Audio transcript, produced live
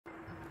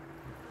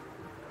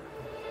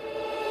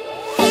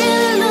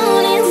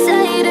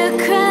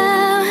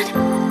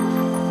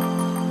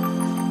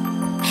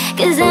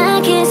'cause I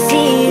can't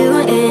see you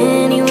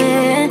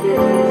anywhere.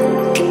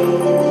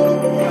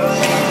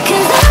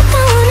 'Cause I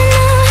don't wanna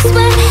know, I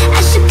swear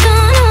I should go,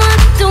 no, I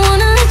don't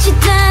wanna let you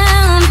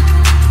down.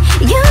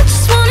 You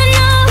just wanna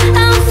know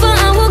how far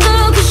I will go,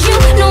 'cause you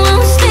know I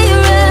won't stay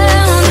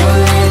around. So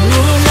let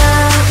me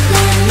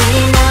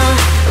know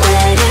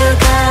where to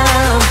go.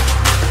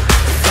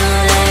 So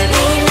let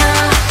me know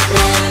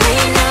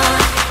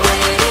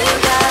where to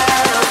go.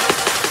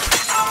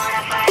 I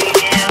wanna find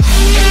you.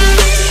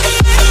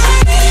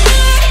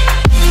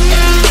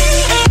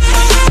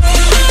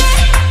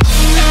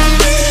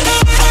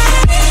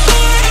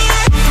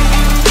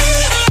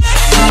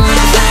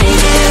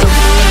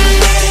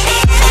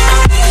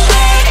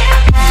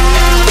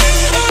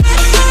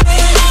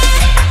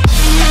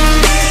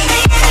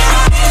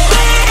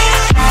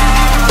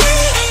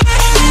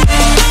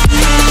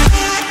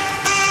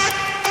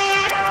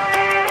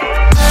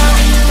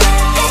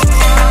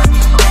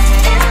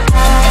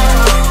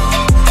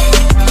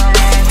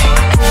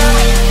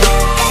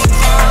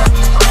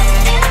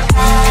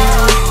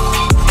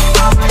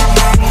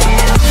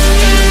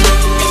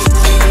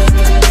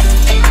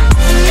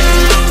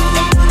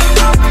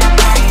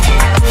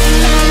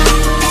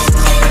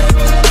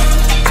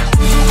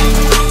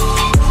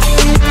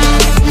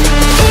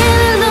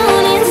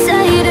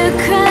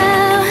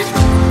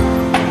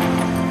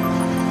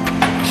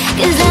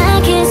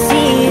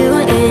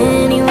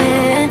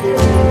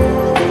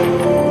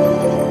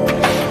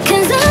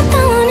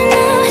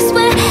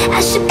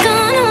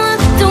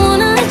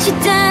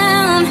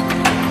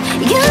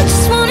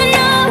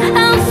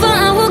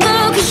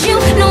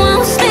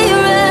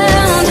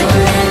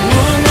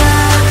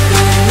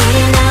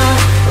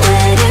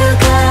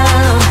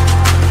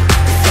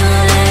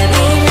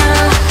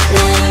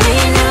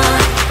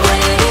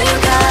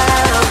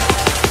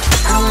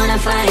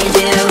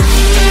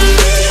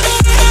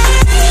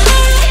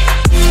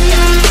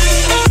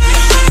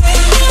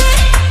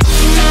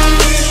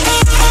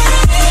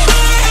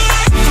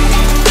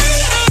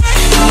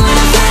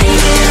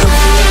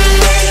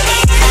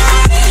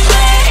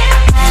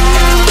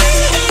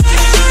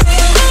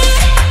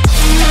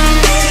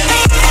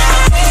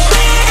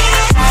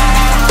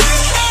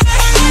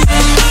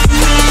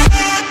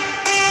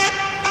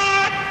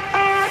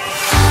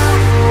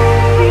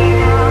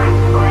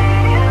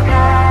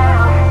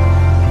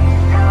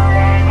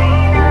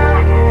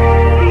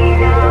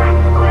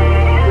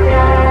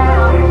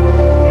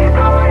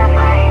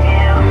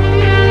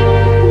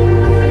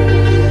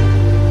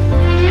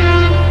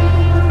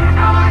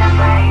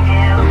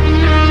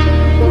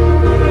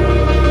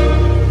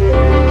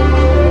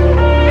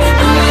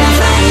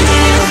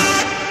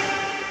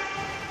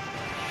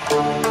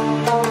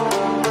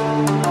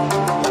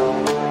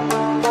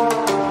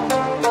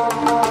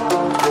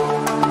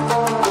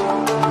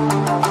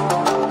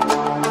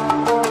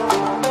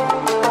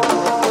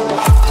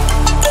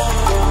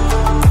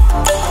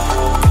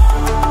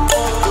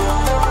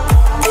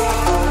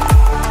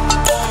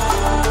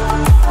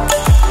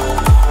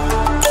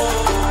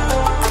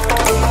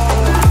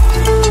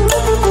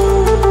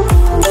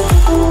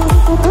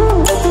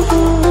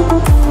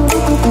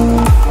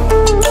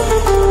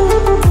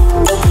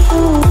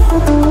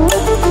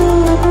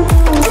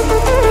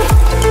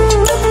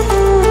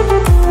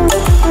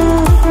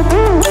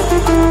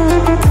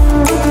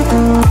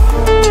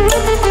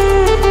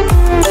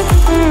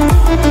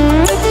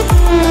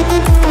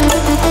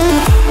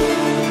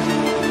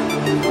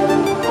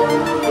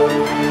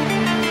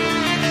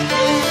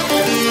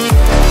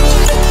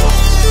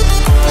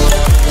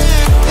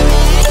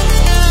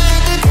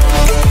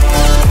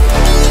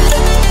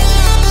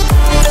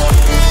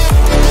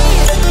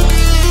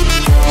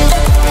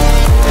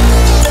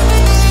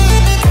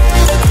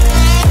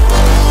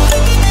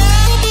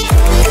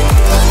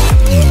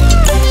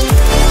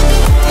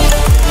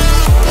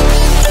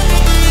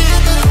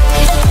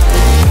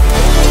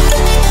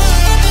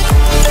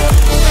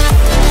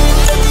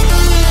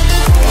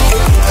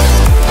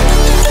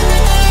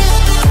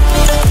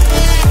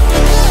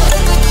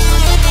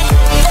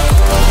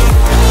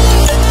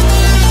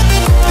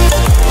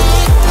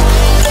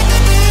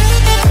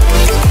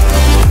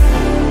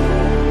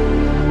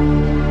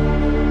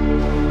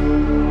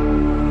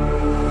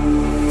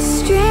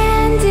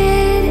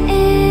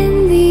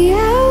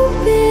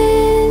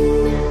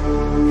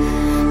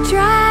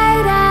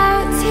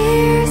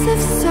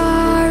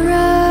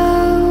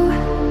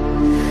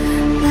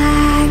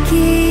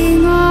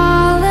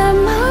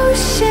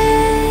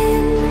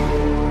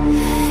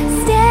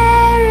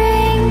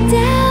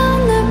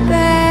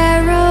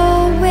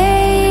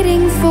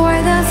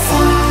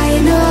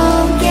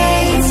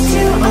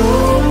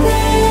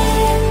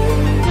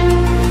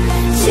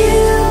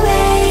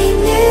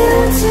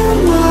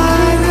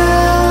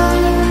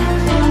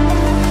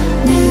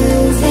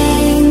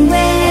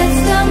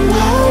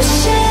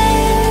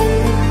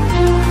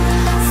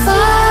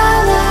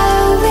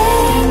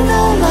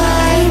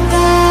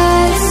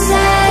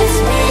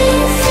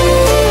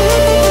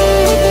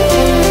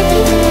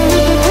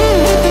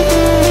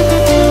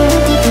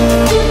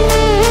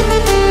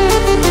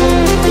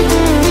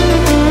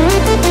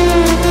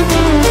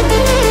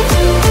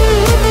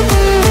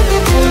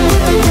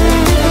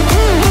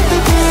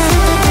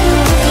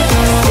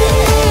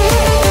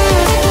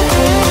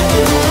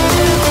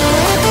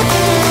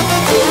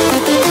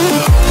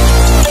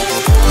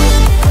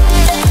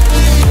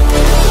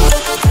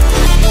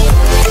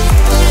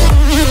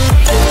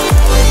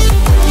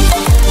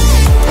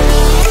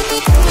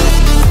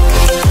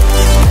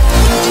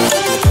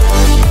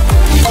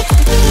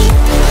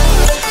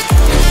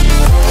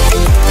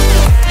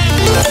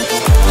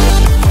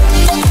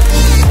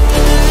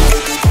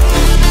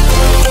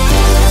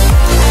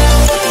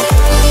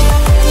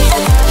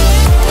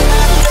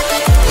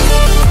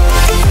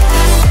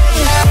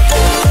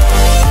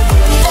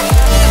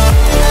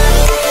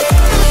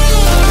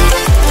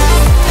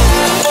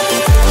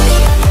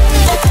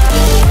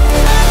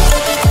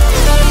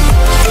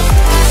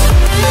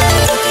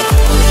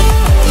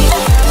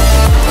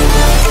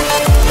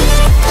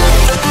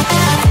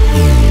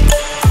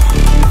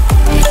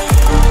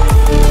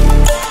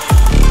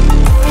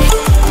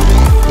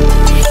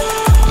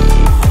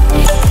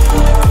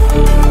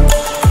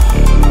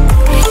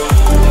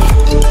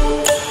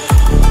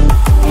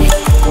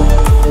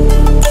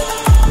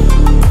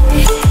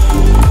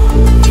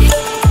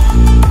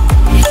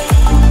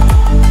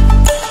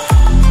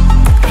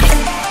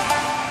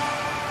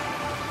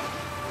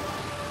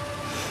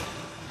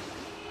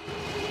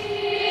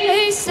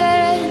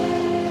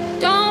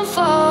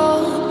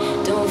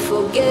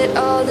 forget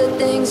all the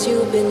things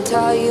you've been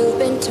taught, you've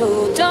been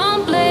told.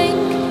 Don't blink,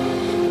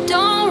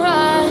 don't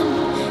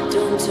run,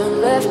 don't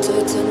turn left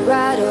or turn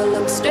right or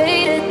look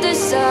straight at the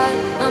sun.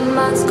 My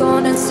mind's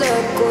going in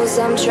circles,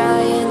 I'm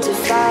trying to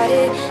fight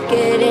it.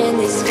 Getting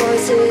these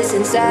voices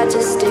inside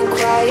to stay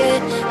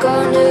quiet.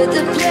 Going to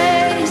the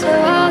place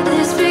where all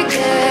this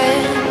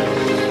began.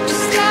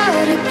 Just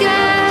start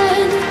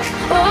again.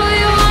 Oh,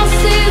 you won't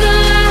see the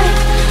light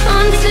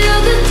until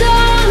the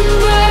dawn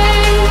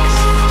breaks.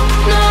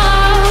 No,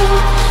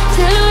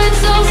 till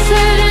it's all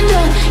said and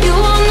done, you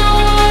won't know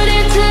what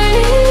it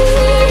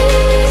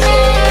takes.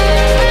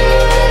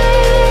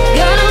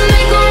 Gotta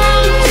make a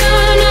wrong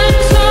turn and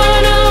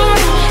turn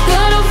around.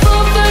 Gotta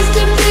fall fast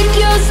to pick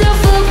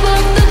yourself up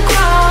off the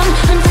ground.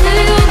 Until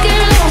you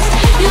get lost,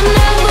 you'll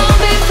never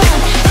be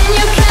found, and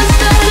you can't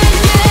start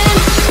again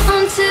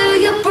until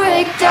you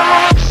break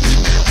down.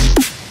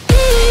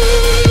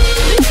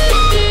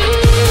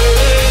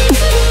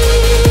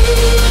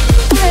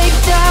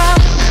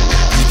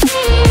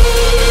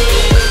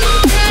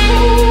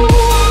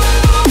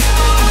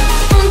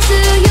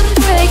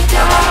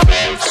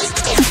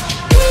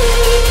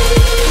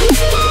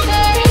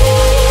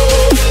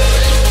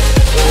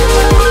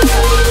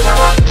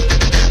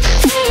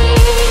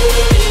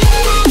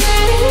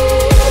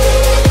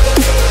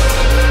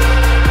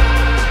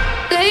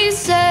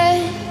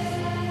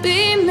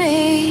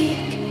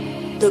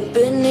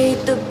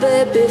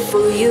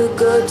 Before you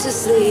go to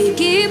sleep,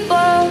 keep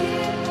on,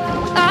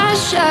 I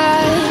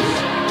shine.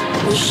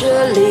 You'll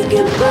surely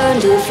get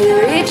burned if you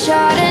reach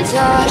out and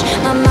touch.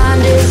 My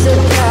mind is a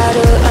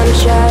battle, I'm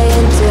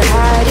trying to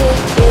hide it.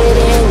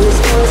 Getting these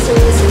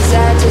voices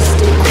inside to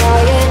stay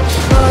quiet.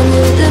 On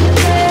to the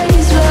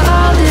place where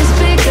all this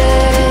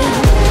began.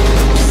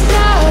 Just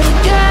start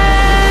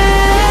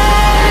again.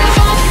 You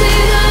won't see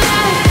the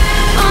light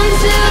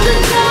until the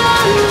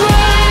dawn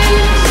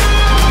breaks.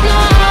 No,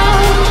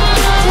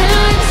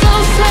 till it's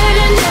all said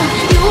and done,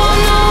 you won't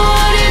know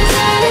what it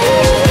takes.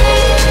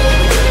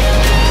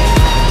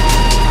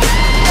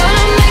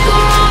 Gotta make a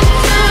wrong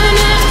turn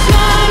and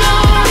turn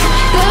around.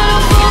 Gotta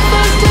fall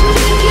fast to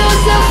pick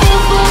yourself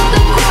up off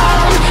the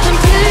ground.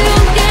 Until you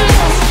get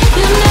lost,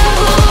 you'll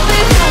never be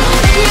found,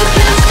 and you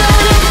can't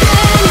start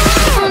again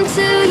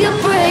until you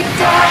break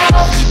down.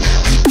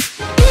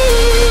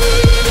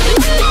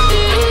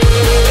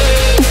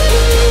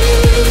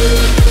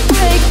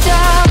 Break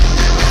down.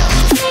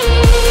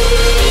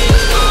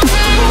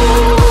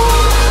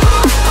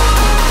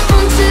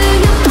 Until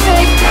you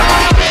break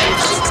down.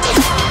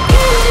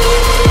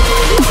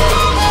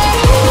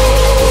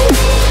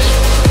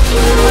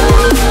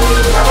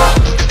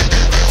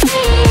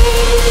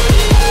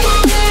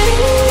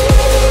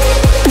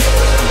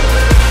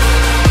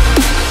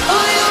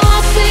 Oh, you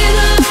won't see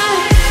the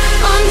light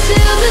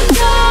until the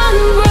dawn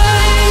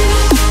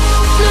breaks.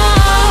 No,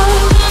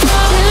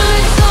 till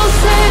it's all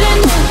said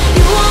and done,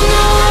 you won't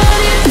know what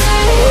it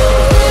takes.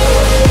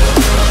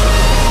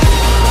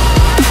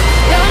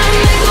 Gotta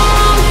make a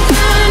wrong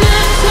turn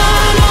and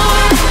turn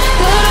around.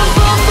 Gotta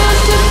fall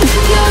fast to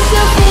pick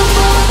yourself up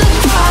off the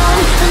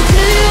ground.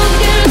 Until you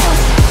get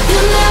lost,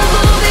 you'll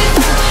never be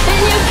found,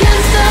 and you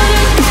can't start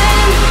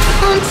again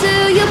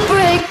until you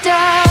break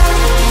down.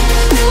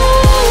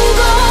 You're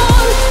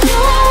gone,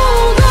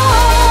 you're gone.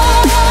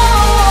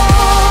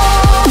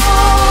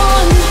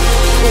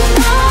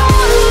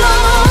 You're not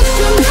lost,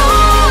 you're not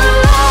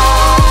lost.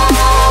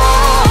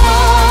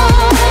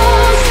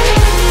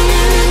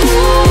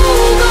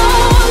 You're gone, you're gone. You're not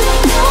lost,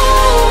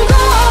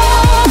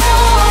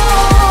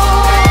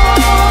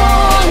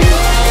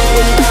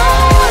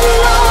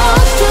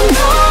 you're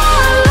not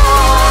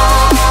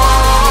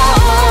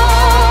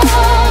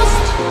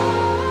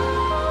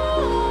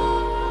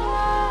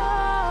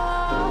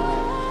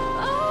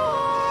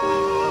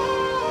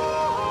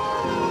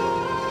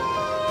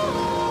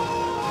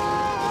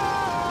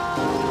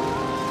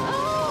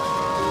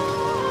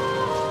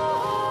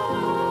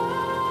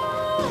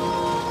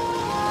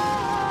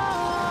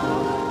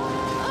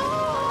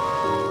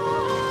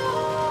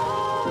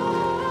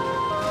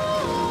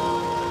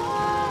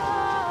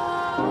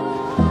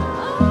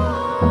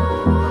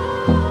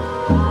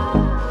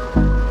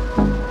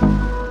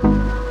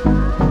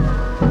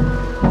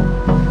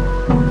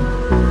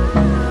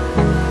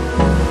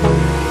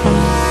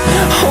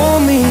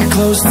Hold me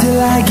close till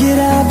I get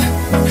up.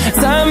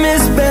 Time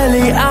is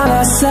barely on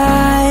our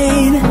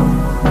side.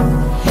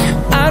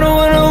 I don't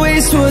wanna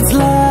waste what's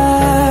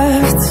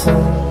left.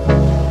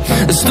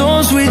 The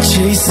storms we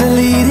chase are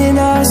leading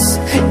us,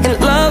 and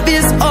love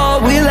is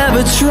all we'll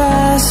ever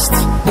trust.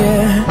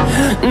 Yeah,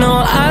 no,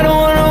 I don't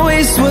wanna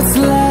waste what's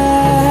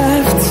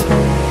left.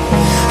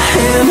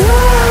 And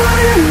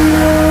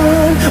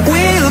on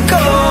we'll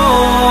go,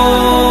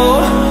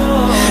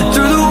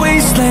 through the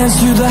wastelands,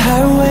 through the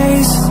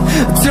highways,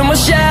 till my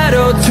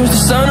shadow turns to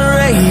sun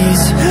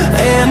rays.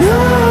 And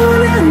on